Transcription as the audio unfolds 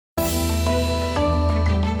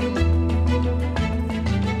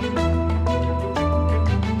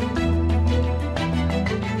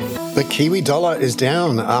The Kiwi dollar is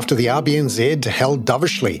down after the RBNZ held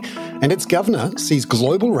dovishly, and its governor sees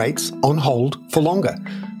global rates on hold for longer.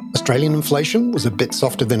 Australian inflation was a bit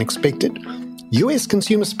softer than expected. US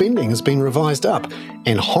consumer spending has been revised up,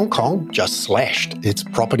 and Hong Kong just slashed its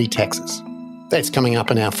property taxes. That's coming up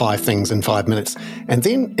in our 5 Things in 5 Minutes. And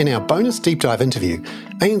then in our bonus deep dive interview,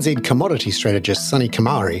 ANZ commodity strategist Sunny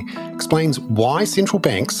Kamari explains why central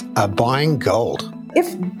banks are buying gold.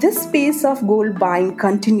 If this pace of gold buying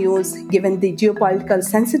continues, given the geopolitical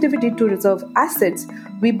sensitivity to reserve assets,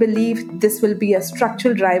 we believe this will be a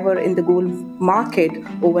structural driver in the gold market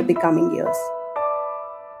over the coming years.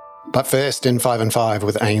 But first, in 5 and 5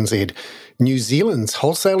 with ANZ, New Zealand's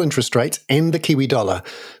wholesale interest rates and the Kiwi dollar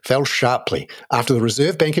fell sharply after the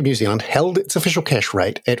Reserve Bank of New Zealand held its official cash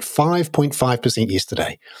rate at 5.5%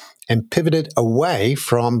 yesterday and pivoted away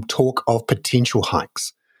from talk of potential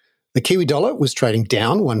hikes. The Kiwi dollar was trading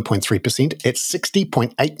down 1.3% at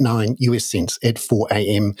 60.89 US cents at 4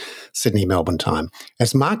 a.m. Sydney Melbourne time,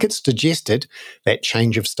 as markets digested that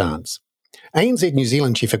change of stance. ANZ New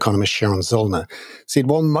Zealand Chief Economist Sharon Zollner said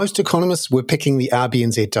while most economists were picking the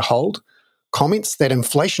RBNZ to hold, comments that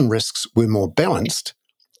inflation risks were more balanced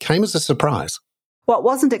came as a surprise. What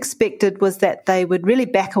wasn't expected was that they would really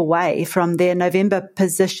back away from their November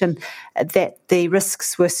position that the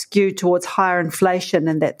risks were skewed towards higher inflation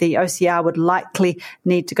and that the OCR would likely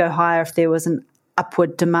need to go higher if there was an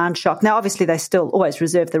upward demand shock. Now, obviously, they still always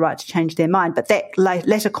reserve the right to change their mind, but that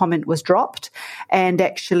latter comment was dropped, and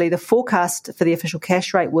actually the forecast for the official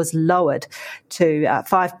cash rate was lowered to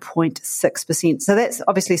 5.6%. So that's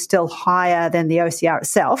obviously still higher than the OCR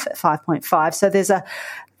itself at 5.5. So there's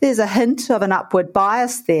a hint of an upward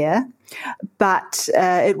bias there, but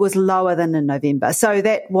it was lower than in November. So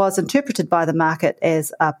that was interpreted by the market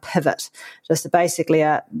as a pivot, just basically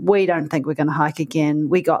we don't think we're going to hike again.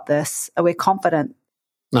 We got this. We're confident.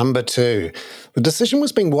 Number 2, the decision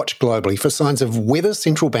was being watched globally for signs of whether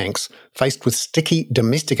central banks, faced with sticky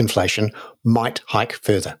domestic inflation, might hike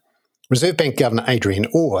further. Reserve Bank Governor Adrian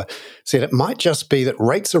Orr said it might just be that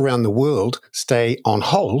rates around the world stay on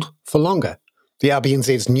hold for longer. The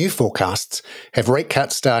RBNZ's new forecasts have rate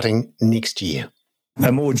cuts starting next year.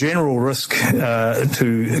 A more general risk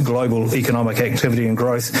to global economic activity and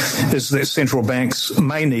growth is that central banks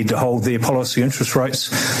may need to hold their policy interest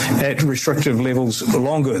rates at restrictive levels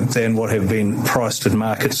longer than what have been priced in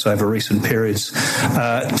markets over recent periods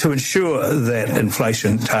to ensure that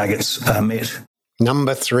inflation targets are met.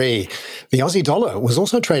 Number 3, the Aussie dollar was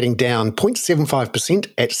also trading down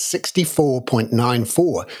 0.75% at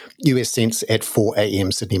 64.94 US cents at 4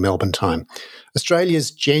 a.m. Sydney Melbourne time.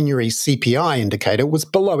 Australia's January CPI indicator was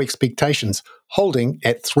below expectations, holding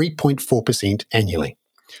at 3.4% annually.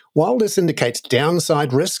 While this indicates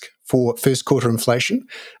downside risk for first quarter inflation,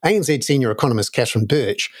 ANZ senior economist Catherine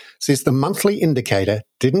Birch says the monthly indicator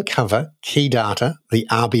didn't cover key data the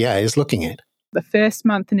RBA is looking at. The first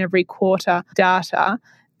month in every quarter data,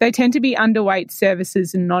 they tend to be underweight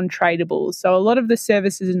services and non-tradables. So a lot of the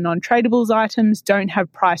services and non-tradables items don't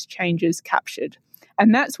have price changes captured.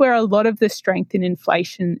 And that's where a lot of the strength in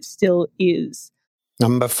inflation still is.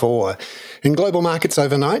 Number 4, in global markets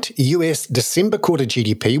overnight, US December quarter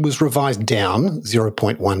GDP was revised down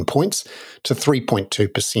 0.1 points to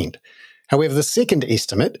 3.2%. However, the second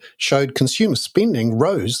estimate showed consumer spending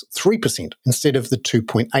rose 3% instead of the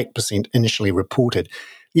 2.8% initially reported.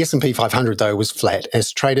 The S&P 500, though, was flat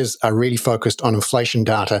as traders are really focused on inflation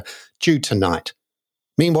data due tonight.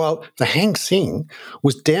 Meanwhile, the Hang Seng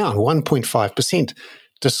was down 1.5%,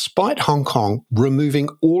 despite Hong Kong removing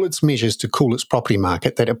all its measures to cool its property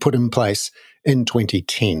market that it put in place in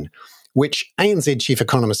 2010, which ANZ Chief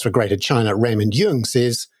Economist for Greater China, Raymond Yung,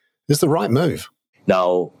 says is the right move.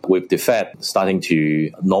 Now, with the Fed starting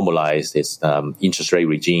to normalize its interest rate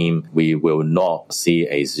regime, we will not see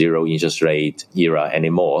a zero interest rate era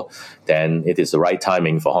anymore. Then it is the right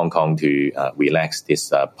timing for Hong Kong to relax this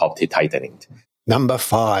property tightening. Number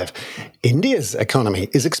 5, India's economy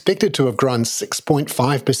is expected to have grown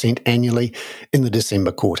 6.5% annually in the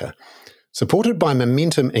December quarter, supported by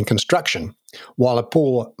momentum in construction, while a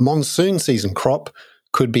poor monsoon season crop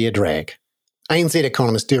could be a drag. ANZ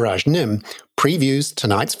economist Diraj Nim previews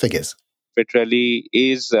tonight's figures. It really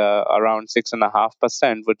is around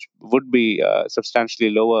 6.5%, which would be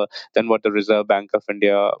substantially lower than what the Reserve Bank of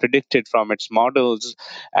India predicted from its models.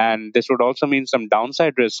 And this would also mean some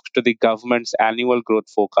downside risk to the government's annual growth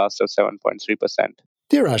forecast of 7.3%.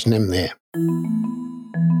 Diraj Nim there.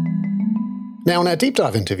 Now, in our deep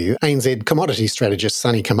dive interview, ANZ commodity strategist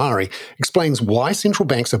Sunny Kamari explains why central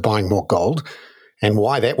banks are buying more gold and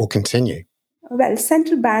why that will continue. Well,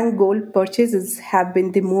 central bank gold purchases have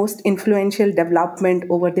been the most influential development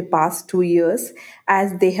over the past 2 years,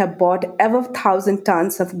 as they have bought above 1,000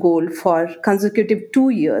 tons of gold for consecutive 2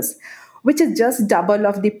 years, which is just double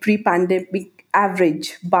of the pre-pandemic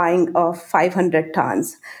average buying of 500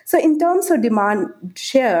 tons. So in terms of demand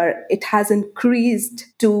share, it has increased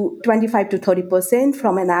to 25 to 30%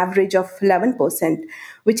 from an average of 11%,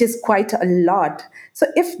 which is quite a lot. So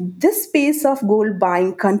if this pace of gold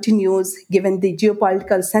buying continues, given the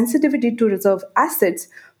geopolitical sensitivity to reserve assets,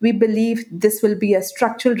 we believe this will be a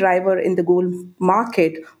structural driver in the gold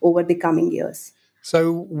market over the coming years.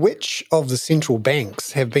 So which of the central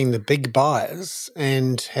banks have been the big buyers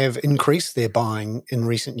and have increased their buying in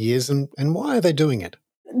recent years, and why are they doing it?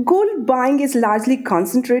 Gold buying is largely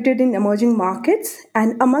concentrated in emerging markets,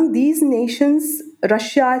 and among these nations,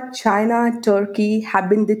 Russia, China, Turkey have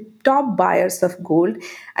been the top buyers of gold,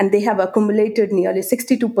 and they have accumulated nearly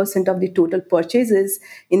 62% of the total purchases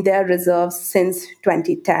in their reserves since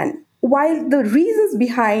 2010. While the reasons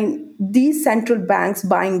behind these central banks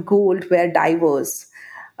buying gold were diverse,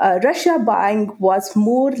 Russia buying was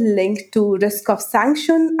more linked to risk of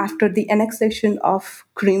sanction after the annexation of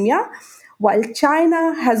Crimea, while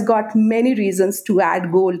China has got many reasons to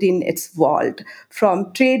add gold in its vault,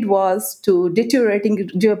 from trade wars to deteriorating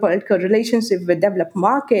geopolitical relationship with developed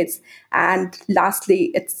markets, and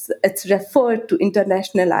lastly, it's referred to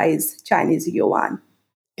internationalize Chinese yuan.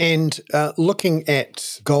 And looking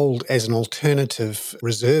at gold as an alternative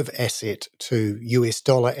reserve asset to US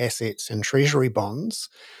dollar assets and treasury bonds,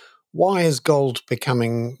 why is gold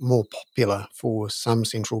becoming more popular for some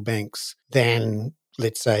central banks than,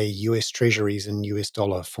 let's say, US treasuries in US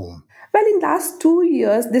dollar form? Well, in last 2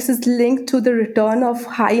 years, this is linked to the return of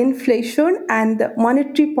high inflation and the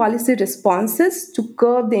monetary policy responses to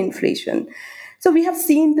curb the inflation. So we have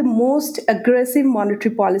seen the most aggressive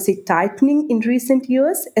monetary policy tightening in recent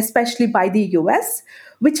years, especially by the US,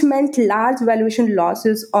 which meant large valuation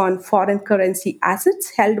losses on foreign currency assets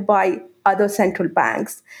held by other central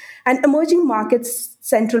banks. And emerging markets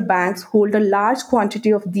central banks hold a large quantity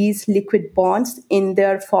of these liquid bonds in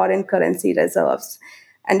their foreign currency reserves.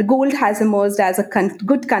 And gold has emerged as a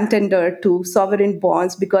good contender to sovereign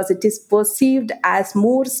bonds because it is perceived as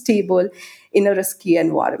more stable in a risky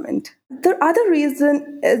environment. The other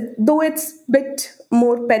reason, though it's a bit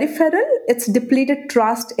more peripheral, it's depleted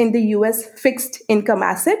trust in the US fixed income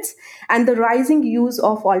assets and the rising use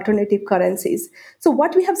of alternative currencies. So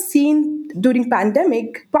what we have seen during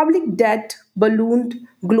pandemic, public debt ballooned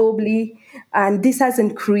globally, and this has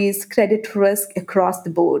increased credit risk across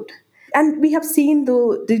the board. And we have seen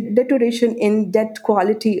the deterioration in debt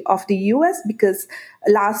quality of the US because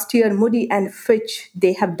last year Moody and Fitch,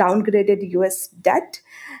 they have downgraded US debt,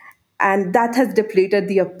 and that has depleted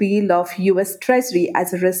the appeal of US Treasury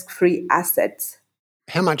as risk-free assets.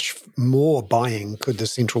 How much more buying could the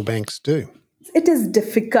central banks do? It is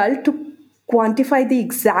difficult to quantify the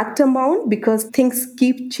exact amount because things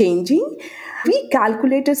keep changing. We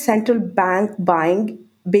calculated central bank buying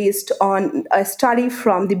based on a study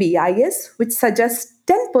from the BIS, which suggests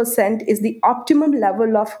 10% is the optimum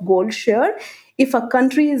level of gold share if a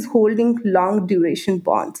country is holding long duration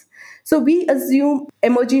bonds. So we assume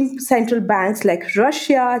emerging central banks like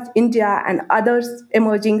Russia, India, and other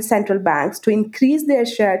emerging central banks to increase their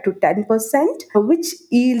share to 10%, which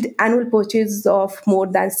yield annual purchases of more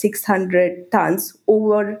than 600 tons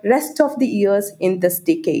over rest of the years in this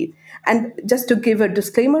decade. And just to give a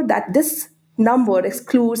disclaimer that this number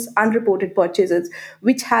excludes unreported purchases,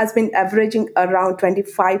 which has been averaging around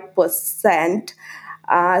 25%.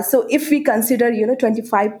 So if we consider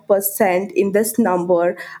 25% in this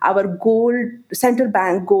number, our gold central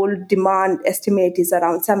bank gold demand estimate is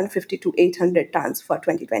around 750 to 800 tons for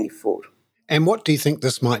 2024. And what do you think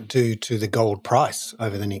this might do to the gold price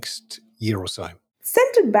over the next year or so?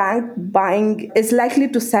 Central bank buying is likely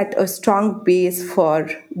to set a strong base for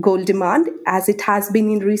gold demand as it has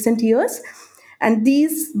been in recent years. And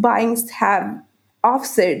these buyings have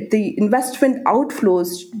offset the investment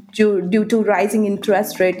outflows due to rising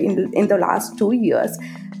interest rate in the last 2 years.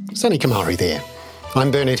 Sunny Kamari there. I'm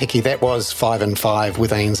Bernard Hickey. That was 5 and 5 with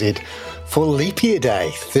ANZ for Leap Year Day,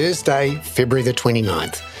 Thursday, February the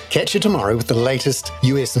 29th. Catch you tomorrow with the latest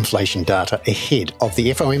US inflation data ahead of the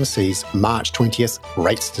FOMC's March 20th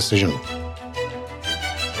rates decision.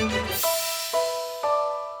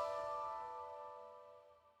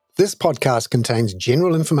 This podcast contains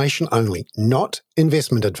general information only, not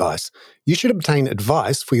investment advice. You should obtain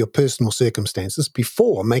advice for your personal circumstances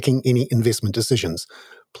before making any investment decisions.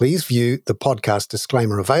 Please view the podcast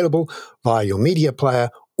disclaimer available via your media player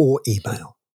or email.